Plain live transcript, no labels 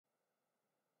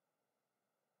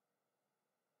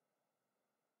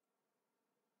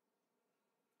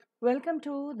Welcome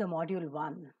to the module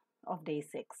 1 of day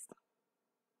 6.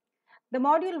 The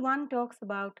module 1 talks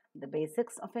about the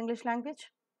basics of English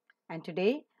language, and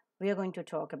today we are going to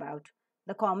talk about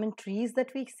the common trees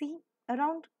that we see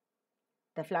around,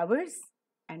 the flowers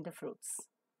and the fruits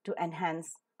to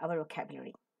enhance our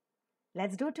vocabulary.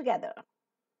 Let's do it together.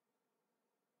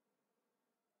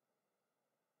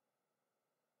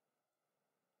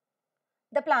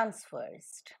 The plants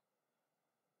first.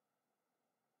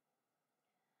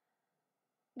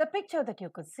 The picture that you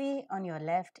could see on your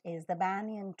left is the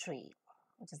banyan tree,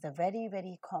 which is a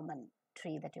very common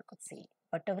tree that you could see,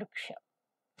 Vattavriksha.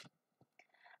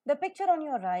 The picture on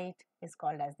your right is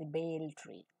called as the bale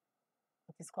tree,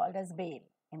 which is called as bale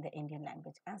in the Indian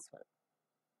language as well.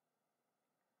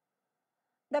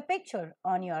 The picture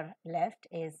on your left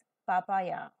is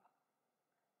papaya.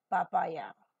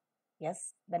 Papaya.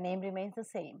 Yes, the name remains the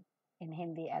same in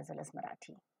Hindi as well as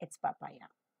Marathi. It's papaya.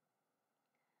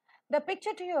 The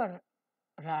picture to your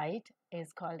right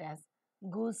is called as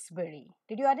gooseberry.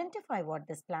 Did you identify what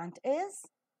this plant is?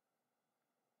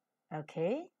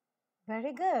 Okay,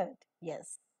 very good.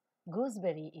 Yes,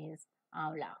 gooseberry is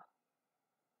amla.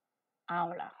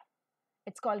 Amla.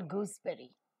 It's called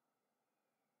gooseberry.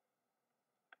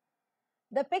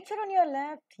 The picture on your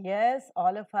left, yes,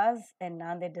 all of us in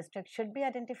Nanded district should be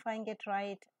identifying it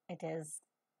right. It is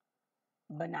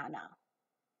banana,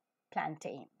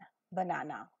 plantain,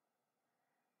 banana,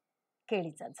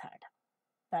 केळीचं झाड.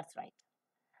 That's right.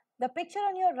 The picture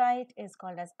on your right is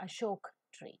called as Ashok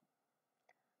tree.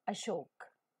 Ashok.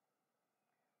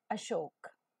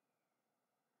 Ashok.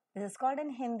 This is called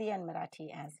in Hindi and Marathi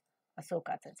as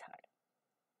Asokaचं झाड.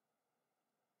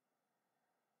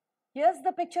 Yes,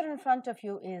 the picture in front of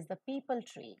you is the peepal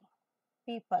tree.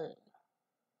 Peepal.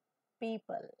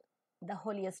 Peepal. The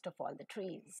holiest of all the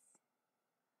trees.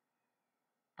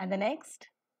 And the next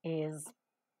is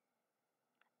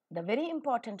the very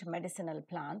important medicinal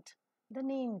plant, the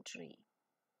neem tree.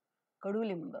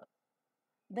 Kadulimba.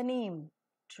 The neem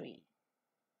tree.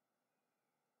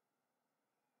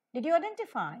 Did you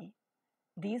identify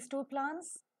these two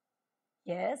plants?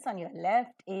 Yes, on your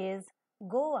left is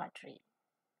Goa tree.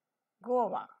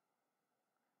 Goa.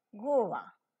 Goa.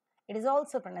 It is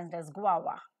also pronounced as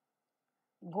guava.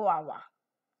 Guava.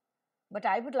 But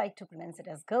I would like to pronounce it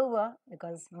as Goa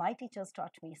because my teachers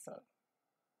taught me so.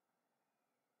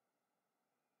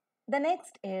 The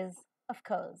next is, of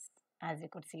course, as you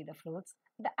could see the fruits,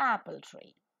 the apple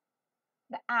tree.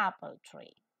 The apple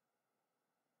tree.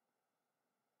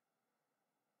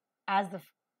 As the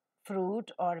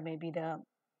fruit or maybe the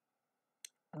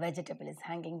vegetable is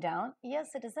hanging down,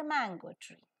 yes, it is a mango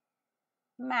tree.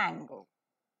 Mango.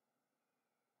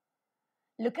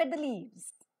 Look at the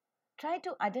leaves. Try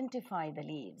to identify the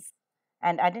leaves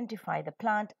and identify the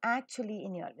plant actually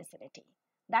in your vicinity.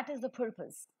 That is the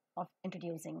purpose of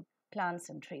introducing plants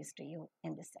and trees to you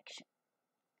in this section.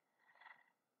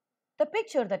 The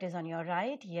picture that is on your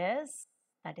right, yes,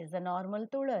 that is the normal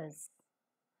tulas.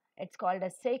 It's called a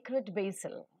sacred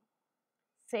basil.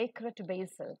 Sacred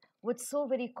basil, which so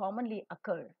very commonly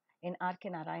occur in R.K.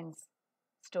 Narayan's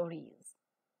stories.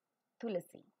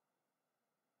 Tulasi.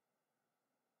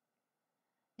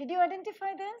 Did you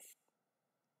identify this?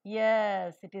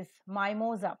 Yes, it is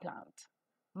mimosa plant.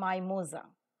 Mimosa,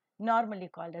 normally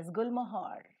called as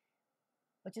gulmohar,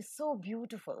 which is so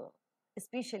beautiful,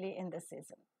 especially in this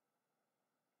season.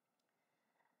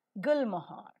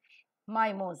 Gulmohar,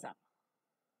 mimosa.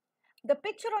 The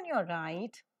picture on your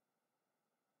right,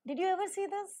 did you ever see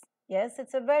this? Yes,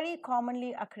 it's a very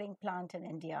commonly occurring plant in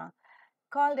India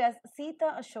called as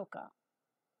Sita Ashoka.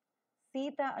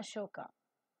 Sita Ashoka.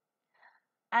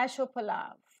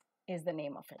 Ashopalav is the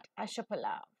name of it.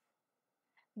 Ashopalav.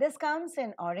 This comes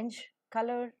in orange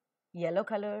color, yellow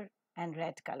color, and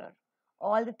red color.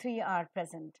 All the three are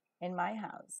present in my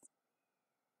house.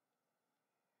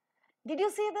 Did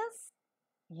you see this?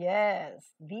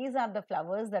 Yes, these are the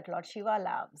flowers that Lord Shiva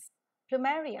loves.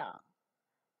 Plumeria.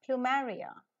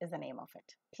 Plumeria is the name of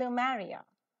it. Plumeria.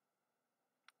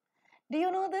 Do you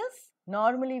know this?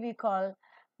 Normally we call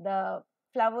the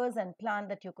flowers and plant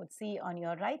that you could see on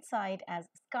your right side as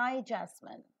sky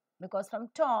jasmine because from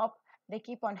top they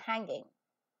keep on hanging.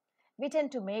 We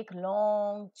tend to make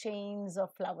long chains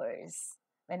of flowers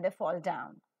when they fall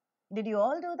down. Did you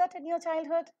all do that in your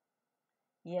childhood?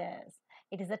 Yes,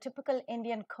 it is a typical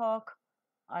Indian cork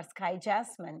or sky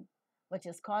jasmine, which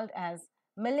is called as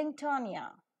Millingtonia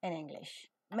in English.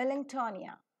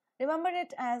 Millingtonia. Remember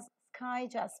it as sky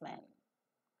jasmine.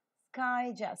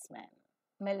 Sky jasmine.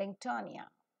 Millingtonia.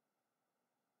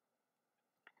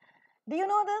 Do you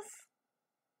know this?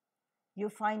 You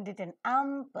find it in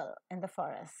ample in the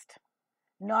forest.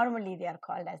 Normally, they are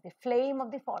called as the flame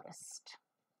of the forest.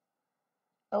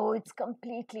 Oh, it's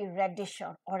completely reddish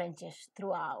or orangish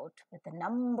throughout with a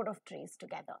number of trees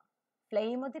together.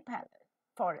 Flame of the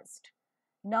forest.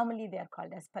 Normally, they are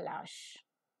called as palash.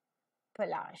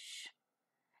 Palash.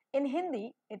 In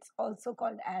Hindi, it's also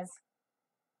called as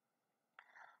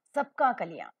Sabka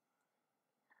Kaliya.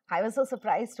 I was so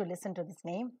surprised to listen to this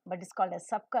name, but it's called as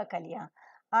Sabka Kaliya.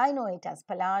 I know it as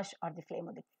Palash or the flame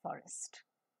of the forest.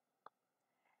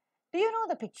 Do you know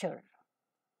the picture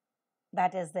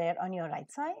that is there on your right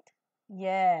side?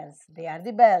 Yes, they are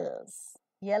the bells,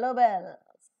 yellow bells.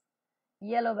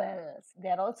 Yellow bells. They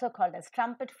are also called as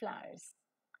trumpet flowers.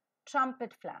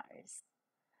 Trumpet flowers.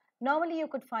 Normally, you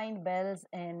could find bells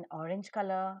in orange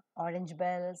color, orange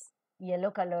bells, yellow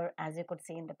color, as you could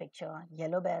see in the picture,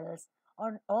 yellow bells,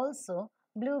 or also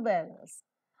blue bells.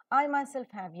 I myself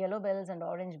have yellow bells and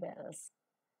orange bells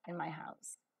in my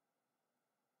house.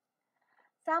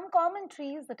 Some common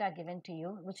trees that are given to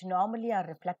you, which normally are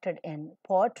reflected in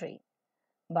poetry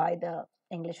by the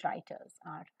English writers,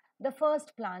 are the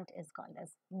first plant is called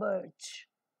as birch,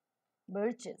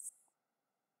 birches.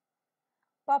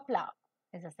 Poplar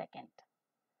is a second.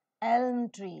 Elm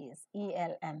trees,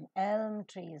 ELM, elm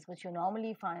trees, which you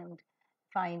normally find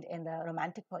in the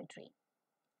romantic poetry.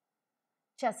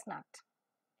 Chestnut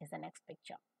is the next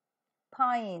picture.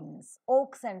 Pines,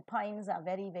 oaks and pines are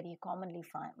very, very commonly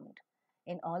found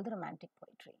in all the romantic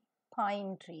poetry.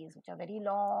 Pine trees, which are very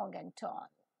long and tall.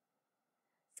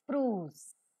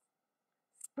 Spruce,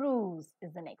 spruce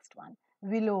is the next one.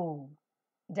 Willow,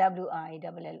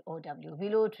 WILLOW.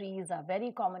 Willow trees are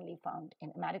very commonly found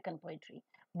in American poetry.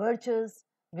 Birches,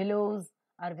 willows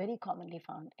are very commonly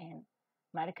found in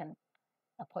American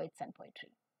poets and poetry.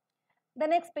 The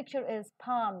next picture is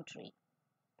palm tree.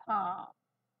 Palm,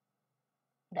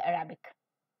 the Arabic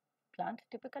plant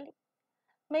typically.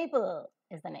 Maple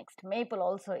is the next. Maple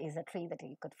also is a tree that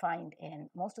you could find in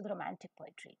most of the romantic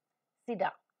poetry.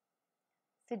 Cedar,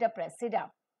 cypress,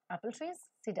 cedar. Apple trees,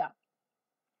 cedar.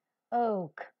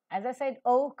 Oak, as I said,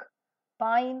 oak,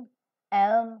 pine,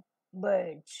 elm,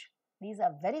 birch. These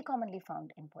are very commonly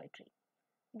found in poetry.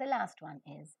 The last one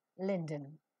is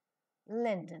linden.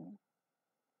 Linden.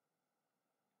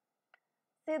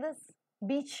 See this?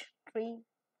 Beech tree,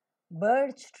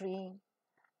 birch tree,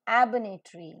 ebony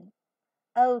tree,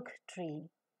 oak tree,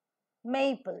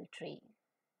 maple tree,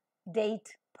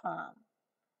 date palm,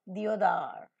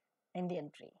 deodar, Indian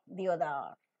tree,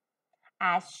 deodar,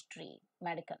 ash tree,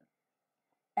 American,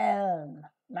 elm,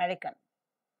 American,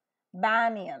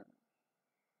 banyan,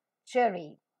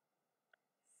 cherry,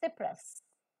 cypress,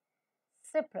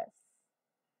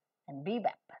 and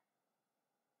bebop.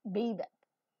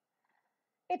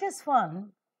 It is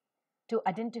fun to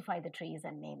identify the trees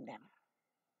and name them.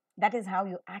 That is how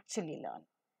you actually learn.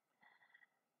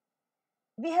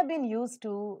 We have been used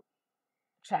to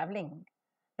traveling.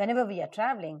 Whenever we are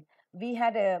traveling, we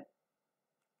had a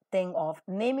thing of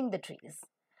naming the trees.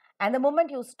 And the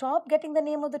moment you stop getting the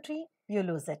name of the tree, you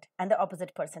lose it, and the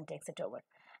opposite person takes it over.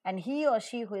 And he or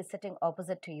she who is sitting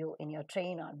opposite to you in your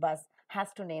train or bus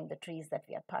has to name the trees that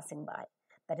we are passing by.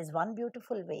 That is one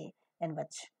beautiful way in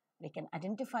which we can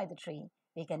identify the tree,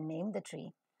 we can name the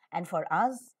tree. And for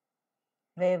us,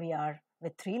 where we are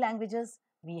with 3 languages,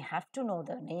 we have to know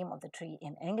the name of the tree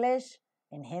in English,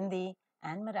 in Hindi,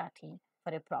 and Marathi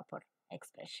for a proper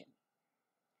expression.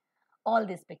 All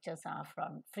these pictures are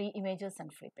from free images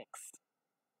and free pics.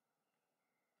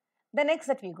 The next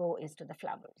that we go is to the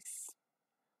flowers.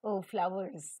 Oh,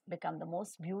 flowers become the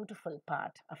most beautiful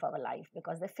part of our life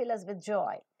because they fill us with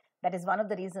joy. That is one of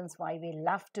the reasons why we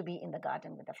love to be in the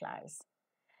garden with the flowers.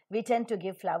 We tend to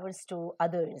give flowers to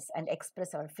others and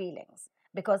express our feelings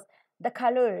because the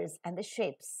colors and the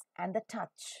shapes and the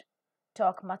touch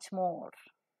talk much more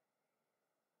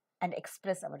and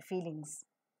express our feelings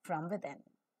from within.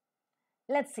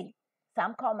 Let's see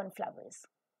some common flowers.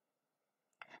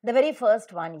 The very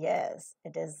first one, yes,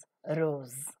 it is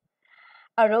rose.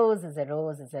 A rose is a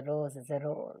rose is a rose is a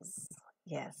rose.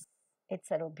 Yes,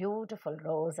 it's a beautiful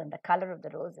rose, and the color of the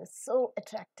rose is so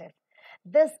attractive.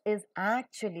 This is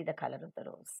actually the color of the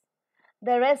rose.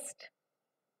 The rest,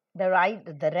 the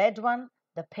red one,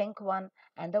 the pink one,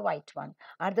 and the white one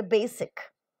are the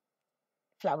basic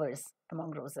flowers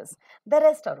among roses. The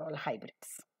rest are all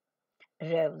hybrids.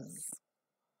 Rose.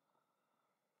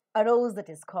 A rose that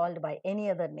is called by any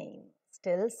other name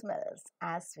still smells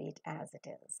as sweet as it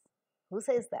is. Who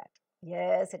says that?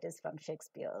 Yes, it is from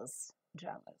Shakespeare's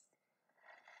dramas.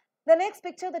 The next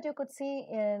picture that you could see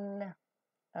in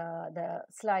the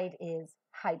slide is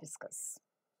hibiscus.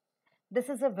 This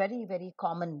is a very, very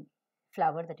common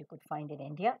flower that you could find in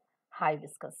India,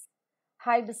 hibiscus.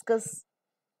 Hibiscus.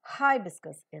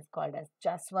 Hibiscus is called as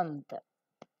Jaswant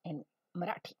in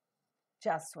Marathi.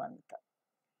 Jaswant.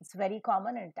 It's very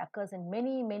common and it occurs in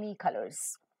many, many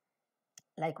colors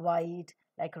like white,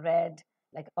 like red,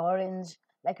 like orange,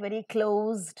 like very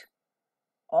closed,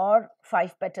 or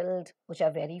five petaled, which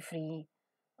are very free,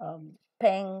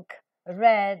 pink,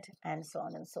 red, and so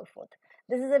on and so forth.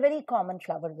 This is a very common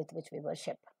flower with which we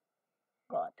worship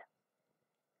God.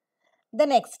 The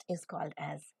next is called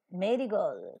as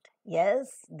marigold.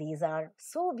 Yes, these are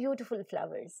so beautiful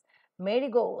flowers.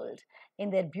 Marigold in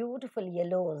their beautiful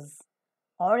yellows,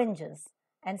 oranges,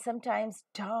 and sometimes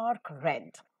dark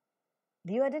red.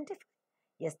 Do you identify?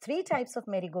 Yes, three types of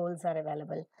marigolds are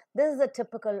available. This is a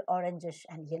typical orangish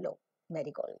and yellow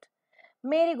marigold.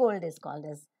 Marigold is called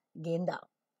as genda,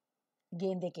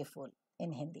 gende ke phool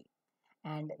in Hindi,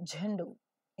 and jhandu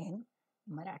in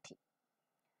Marathi.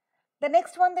 The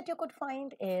next one that you could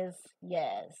find is,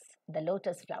 yes, the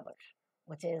lotus flower,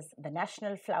 which is the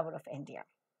national flower of India.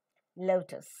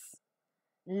 Lotus.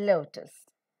 Lotus.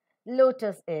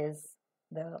 Lotus is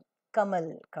the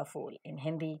kamal ka phool in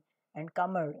Hindi and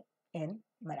kamal in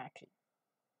Marathi.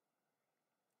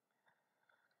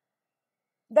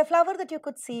 The flower that you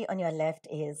could see on your left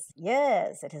is,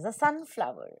 yes, it is a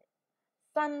sunflower.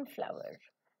 Sunflower,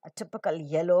 a typical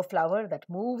yellow flower that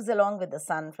moves along with the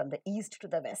sun from the east to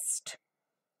the west,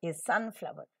 is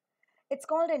sunflower. It's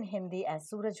called in Hindi as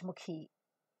Surajmukhi.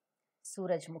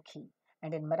 Surajmukhi.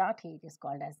 And in Marathi, it is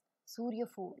called as Surya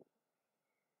Phool.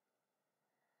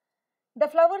 The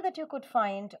flower that you could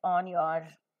find on your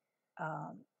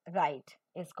right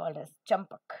is called as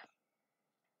champak.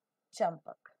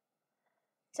 Champak.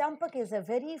 Champak is a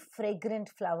very fragrant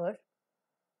flower,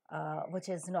 which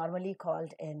is normally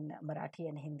called in Marathi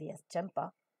and Hindi as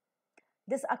champa.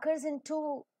 This occurs in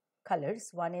two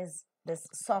colors. One is this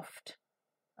soft,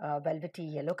 velvety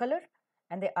yellow color,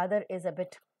 and the other is a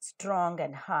bit strong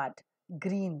and hard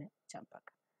green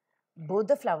champak. Both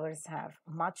the flowers have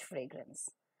much fragrance,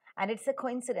 and it's a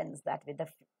coincidence that with the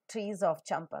trees of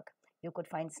champak, you could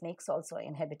find snakes also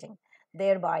inhabiting,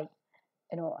 thereby,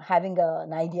 having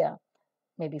an idea,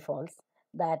 maybe false,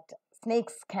 that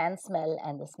snakes can smell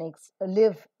and the snakes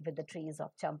live with the trees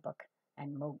of champak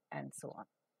and mug and so on.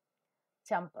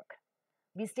 Champak.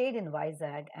 We stayed in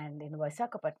Vizag, and in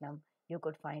Visakhapatnam, you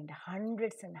could find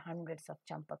hundreds and hundreds of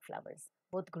champak flowers,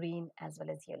 both green as well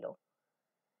as yellow,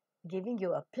 giving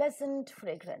you a pleasant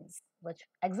fragrance which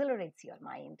exhilarates your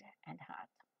mind and heart.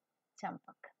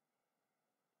 Champak.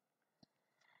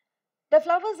 The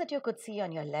flowers that you could see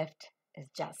on your left is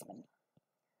jasmine.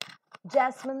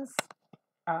 Jasmines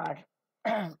are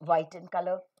white in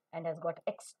color and has got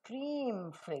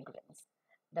extreme fragrance.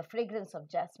 The fragrance of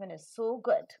jasmine is so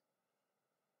good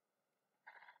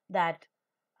that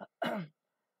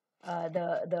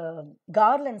the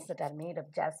garlands that are made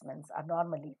of jasmines are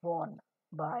normally worn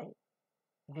by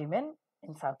women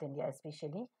in South India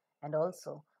especially, and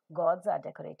also gods are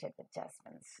decorated with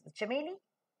jasmines. The chameli.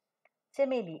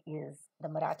 Chameli is the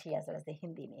Marathi as well as the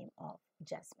Hindi name of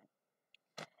jasmine.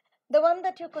 The one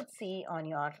that you could see on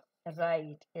your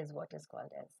right is what is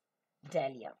called as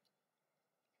dahlia.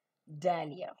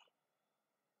 Dahlia.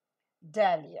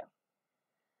 Dahlia.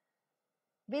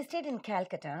 We stayed in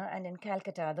Calcutta, and in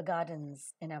Calcutta, the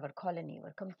gardens in our colony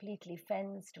were completely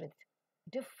fenced with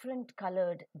different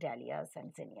colored dahlias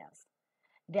and zinnias.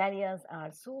 Dahlias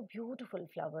are so beautiful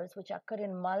flowers which occur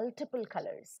in multiple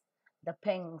colors, the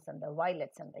pinks and the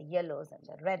violets and the yellows and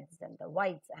the reds and the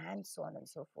whites and so on and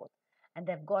so forth. And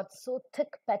they've got so thick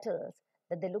petals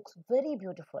that they look very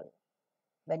beautiful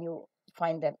when you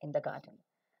find them in the garden.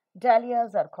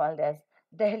 Dahlias are called as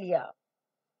dahlia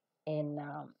in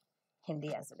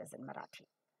Hindi as well as in Marathi.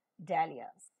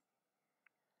 Dahlias.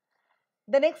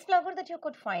 The next flower that you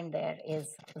could find there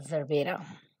is zerbera.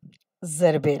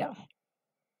 Zerbera.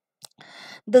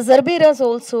 The zerberas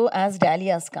also, as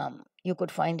dahlias come, you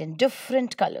could find in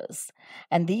different colors.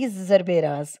 And these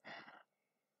zerberas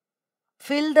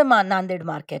fill the Nanded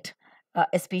market,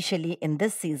 especially in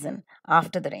this season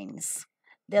after the rains.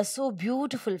 They are so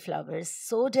beautiful flowers,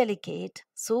 so delicate,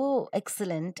 so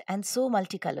excellent, and so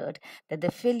multicolored that they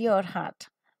fill your heart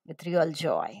with real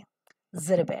joy.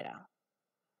 Zerbera.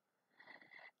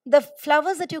 The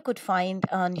flowers that you could find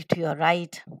on to your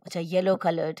right, which are yellow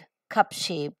colored, cup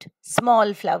shaped,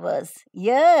 small flowers.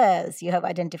 Yes, you have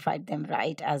identified them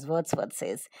right, as Wordsworth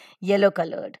says. Yellow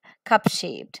colored, cup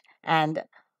shaped, and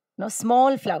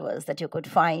small flowers that you could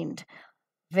find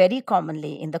very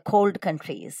commonly in the cold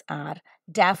countries are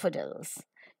daffodils.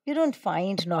 You don't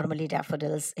find normally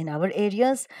daffodils in our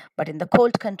areas, but in the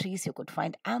cold countries, you could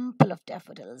find ample of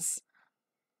daffodils.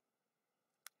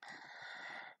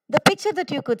 The picture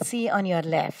that you could see on your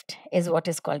left is what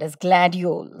is called as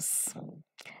gladioles.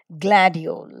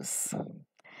 Gladioles.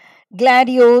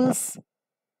 Gladioles,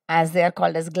 as they are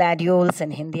called as gladioles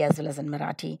in Hindi as well as in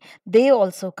Marathi, they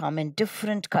also come in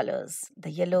different colors, the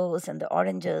yellows and the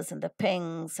oranges and the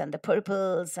pinks and the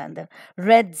purples and the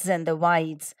reds and the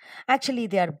whites. Actually,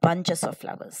 they are bunches of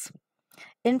flowers.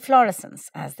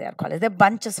 Inflorescence, as they are called, they're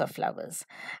bunches of flowers.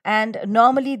 And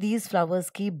normally these flowers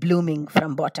keep blooming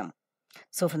from bottom.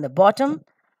 So from the bottom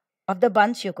of the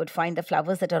bunch, you could find the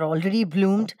flowers that are already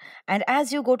bloomed. And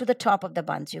as you go to the top of the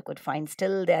bunch, you could find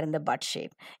still there in the bud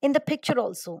shape. In the picture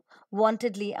also,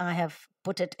 wantedly, I have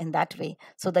put it in that way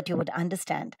so that you would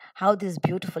understand how these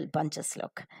beautiful bunches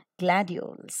look.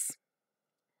 Gladioles.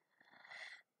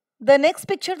 The next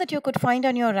picture that you could find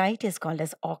on your right is called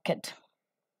as orchid.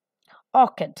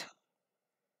 Orchid.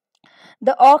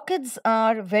 The orchids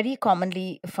are very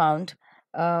commonly found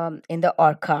in the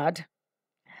orchard,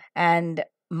 and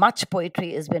much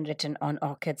poetry has been written on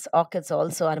orchids. Orchids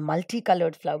also are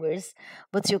multicolored flowers,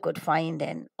 which you could find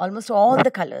in almost all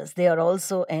the colors. They are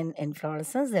also in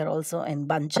inflorescence, they are also in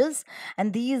bunches,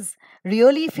 and these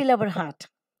really fill our heart.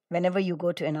 Whenever you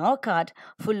go to an orchard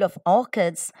full of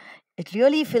orchids, it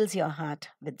really fills your heart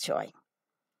with joy.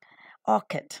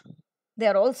 Orchid. They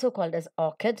are also called as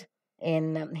orchid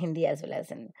in Hindi as well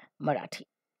as in Marathi.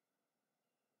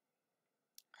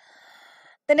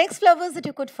 The next flowers that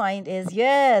you could find is,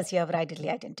 yes, you have rightly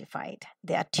identified.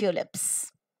 They are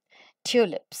tulips.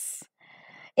 Tulips.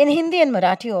 In Hindi and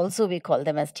Marathi also we call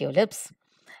them as tulips.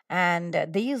 And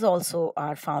these also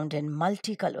are found in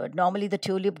multicolored. Normally the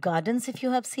tulip gardens, if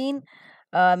you have seen,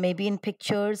 maybe in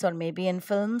pictures or maybe in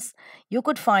films, you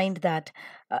could find that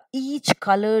each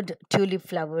colored tulip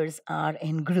flowers are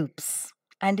in groups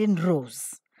and in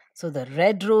rows. So the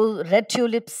red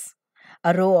tulips,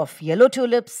 a row of yellow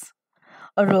tulips,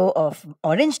 a row of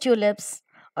orange tulips,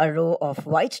 a row of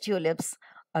white tulips,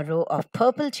 a row of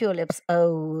purple tulips.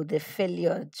 Oh, they fill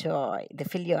your joy. They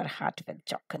fill your heart with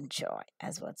joy and joy,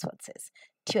 as Wordsworth says.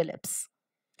 Tulips.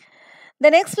 The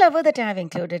next flower that I have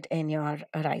included in your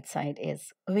right side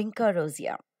is Vinca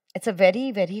rosea. It's a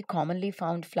very, very commonly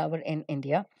found flower in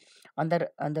India on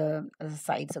the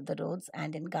sides of the roads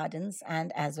and in gardens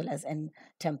and as well as in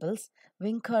temples.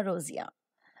 Vinca rosea.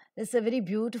 It's a very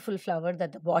beautiful flower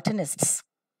that the botanists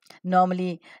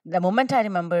normally, the moment I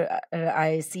remember,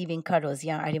 I see Vinca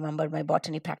rosea, I remember my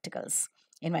botany practicals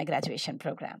in my graduation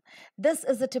program. This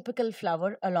is a typical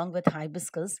flower along with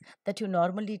hibiscus that you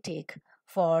normally take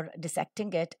for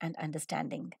dissecting it and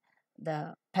understanding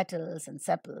the petals and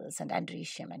sepals and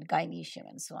androecium and gynoecium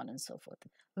and so on and so forth.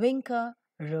 Vinca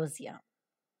rosea.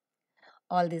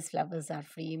 All these flowers are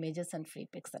free images and free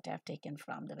pics that I have taken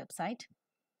from the website.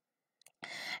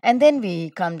 And then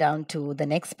we come down to the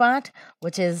next part,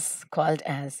 which is called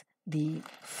as the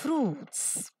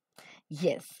fruits.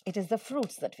 Yes, it is the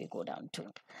fruits that we go down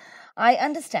to. I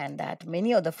understand that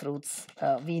many of the fruits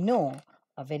we know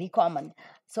are very common.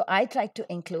 So I tried to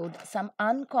include some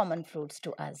uncommon fruits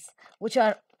to us, which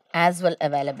are as well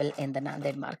available in the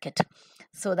Nanded market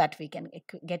so that we can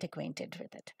get acquainted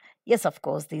with it. Yes, of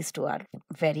course, these two are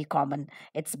very common.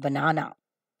 It's banana.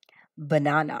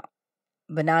 Banana.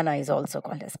 Banana is also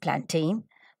called as plantain,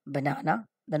 banana,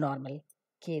 the normal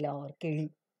kela or keli.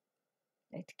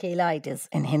 Right? Kela it is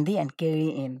in Hindi and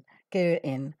keli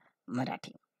in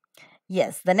Marathi.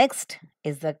 Yes, the next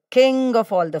is the king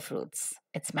of all the fruits.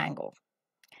 It's mango.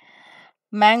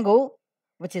 Mango,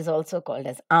 which is also called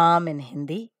as aam in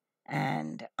Hindi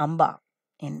and amba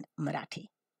in Marathi.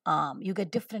 You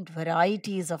get different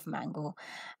varieties of mango,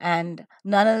 and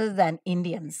none other than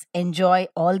Indians enjoy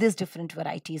all these different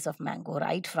varieties of mango,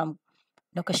 right from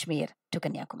Kashmir to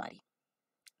Kanyakumari,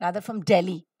 rather from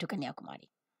Delhi to Kanyakumari.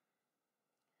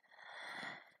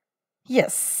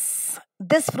 Yes,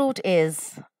 this fruit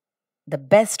is the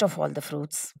best of all the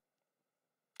fruits,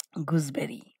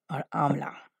 gooseberry or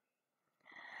amla.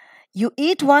 You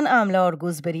eat one amla or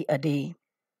gooseberry a day,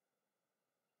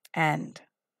 and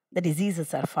the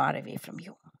diseases are far away from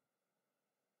you.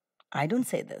 I don't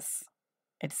say this.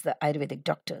 It's the Ayurvedic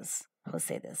doctors who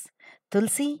say this.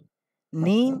 Tulsi,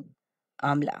 neem,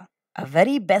 amla, a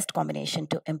very best combination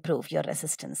to improve your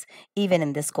resistance even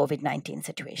in this COVID-19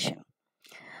 situation.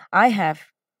 I have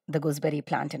the gooseberry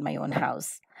plant in my own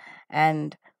house,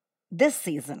 and this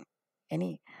season,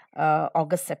 any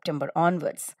August, September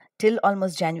onwards, till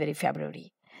almost January,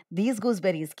 February, these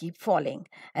gooseberries keep falling,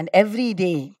 and every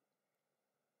day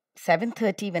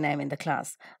 7:30 when I'm in the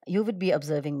class, you would be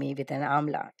observing me with an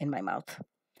amla in my mouth.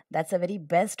 That's a very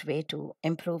best way to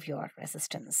improve your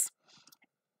resistance.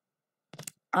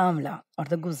 Amla or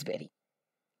the gooseberry.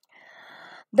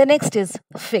 The next is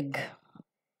fig.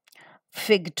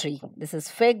 Fig tree. This is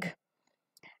fig.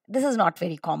 This is not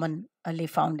very commonly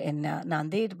found in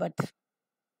Nanded, but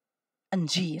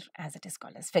anjeer, as it is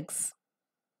called as figs.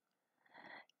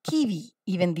 Kiwi,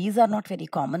 even these are not very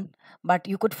common, but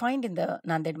you could find in the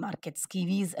Nanded markets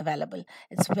kiwis available.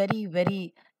 It's very,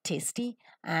 very tasty,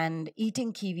 and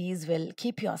eating kiwis will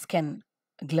keep your skin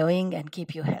glowing and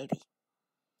keep you healthy.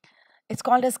 It's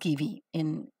called as kiwi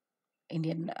in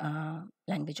Indian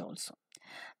language also.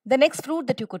 The next fruit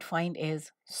that you could find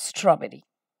is strawberry.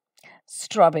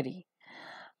 Strawberry.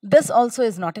 This also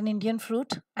is not an Indian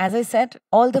fruit. As I said,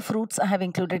 all the fruits I have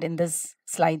included in this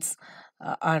slides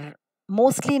are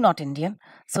mostly not Indian,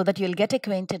 so that you'll get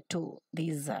acquainted to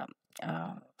these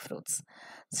fruits.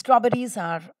 Strawberries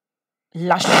are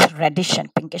lush, reddish,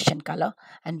 and pinkish in color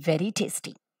and very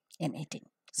tasty in eating.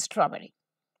 Strawberry.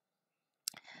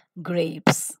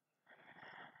 Grapes.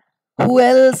 Who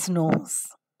else knows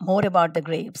more about the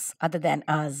grapes other than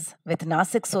us, with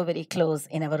Nasik so very close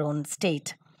in our own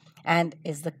state, and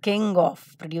is the king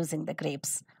of producing the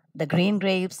grapes? The green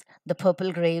grapes, the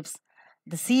purple grapes,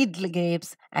 the seed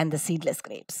grapes, and the seedless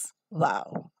grapes.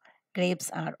 Wow.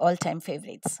 Grapes are all time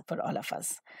favorites for all of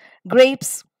us.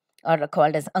 Grapes are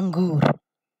called as angur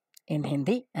in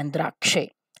Hindi and drakshe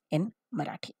in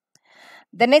Marathi.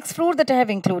 The next fruit that I have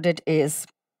included is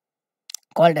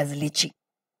called as lychee.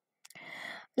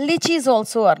 Lychees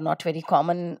also are not very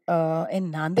common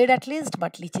in Nanded at least,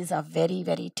 but lychees are very,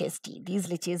 very tasty. These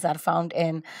lychees are found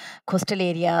in coastal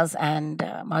areas and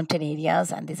mountain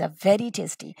areas, and these are very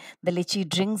tasty. The lychee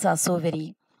drinks are so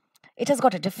very, it has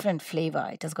got a different flavor,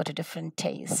 it has got a different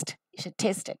taste. You should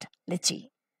taste it. Lychee.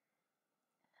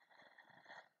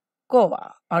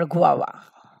 Guava or guava.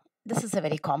 This is a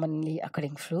very commonly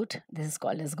occurring fruit. This is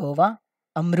called as guava,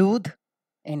 amrud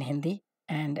in Hindi,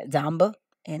 and jambu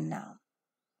in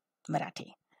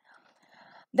Marathi.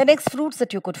 The next fruits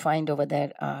that you could find over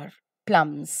there are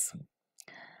plums.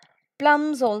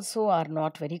 Plums also are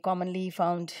not very commonly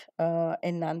found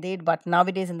in Nanded, but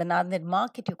nowadays in the Nanded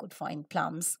market you could find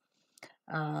plums,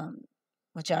 um,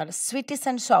 which are sweetish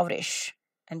and sourish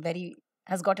and very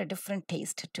has got a different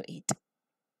taste to eat.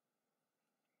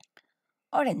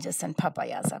 Oranges and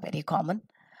papayas are very common.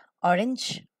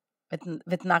 Orange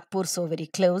with Nagpur so very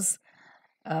close.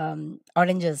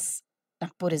 Oranges,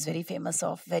 Nagpur is very famous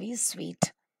of very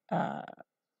sweet uh,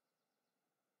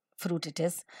 fruit it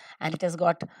is, and it has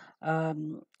got a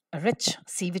rich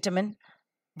C vitamin,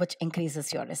 which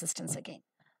increases your resistance again.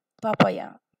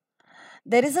 Papaya.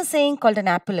 There is a saying called an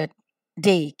apple a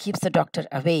day keeps the doctor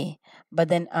away, but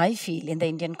then I feel in the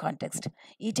Indian context,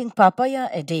 eating papaya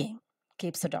a day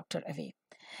keeps the doctor away.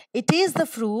 It is the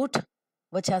fruit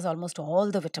which has almost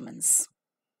all the vitamins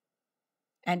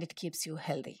and it keeps you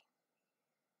healthy.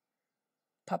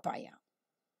 Papaya.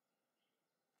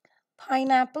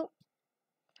 Pineapple.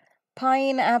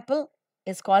 Pineapple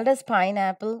is called as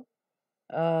pineapple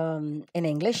in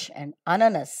English and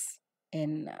ananas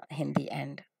in Hindi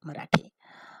and Marathi.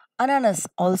 Ananas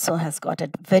also has got a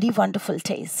very wonderful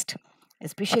taste,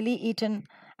 especially eaten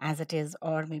as it is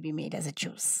or maybe made as a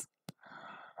juice.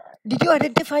 Did you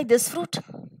identify this fruit?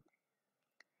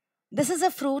 This is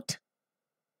a fruit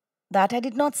that I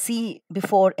did not see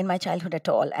before in my childhood at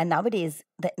all, and nowadays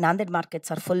the Nanded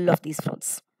markets are full of these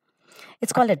fruits.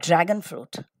 It's called a dragon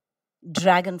fruit.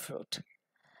 Dragon fruit.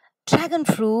 Dragon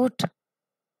fruit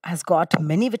has got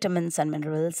many vitamins and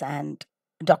minerals, and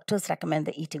doctors recommend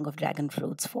the eating of dragon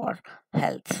fruits for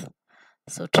health.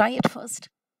 So try it first.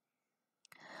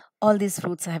 All these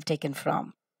fruits I have taken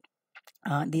from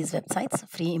these websites,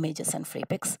 free images and free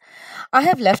pics. I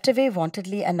have left away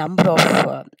wantedly a number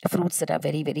of fruits that are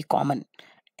very, very common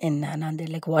in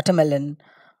Nanded, like watermelon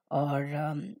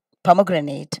or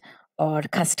pomegranate or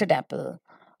custard apple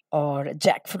or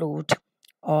jackfruit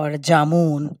or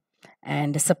jamun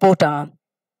and sapota,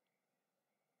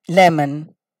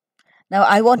 lemon. Now,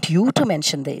 I want you to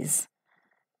mention these,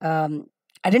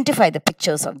 identify the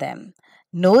pictures of them,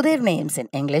 know their names in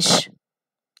English,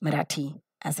 Marathi,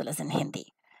 as well as in Hindi.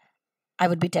 I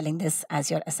would be telling this as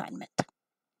your assignment.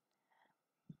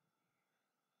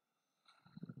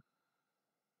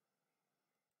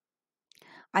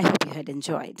 I hope you had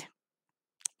enjoyed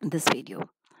this video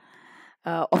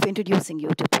of introducing you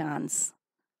to plants,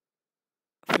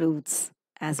 fruits,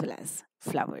 as well as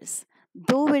flowers.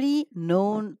 Though very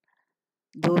known,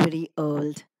 though very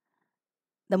old,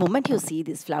 the moment you see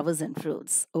these flowers and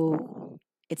fruits, oh,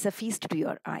 it's a feast to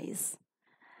your eyes.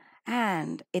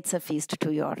 And it's a feast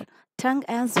to your tongue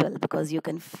as well because you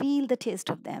can feel the taste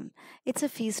of them. It's a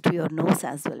feast to your nose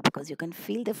as well because you can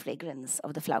feel the fragrance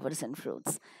of the flowers and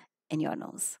fruits in your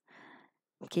nose.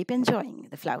 Keep enjoying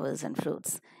the flowers and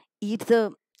fruits. Eat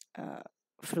the uh,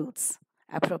 fruits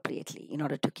appropriately in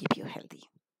order to keep you healthy.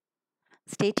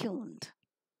 Stay tuned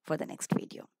for the next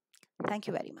video. Thank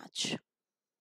you very much.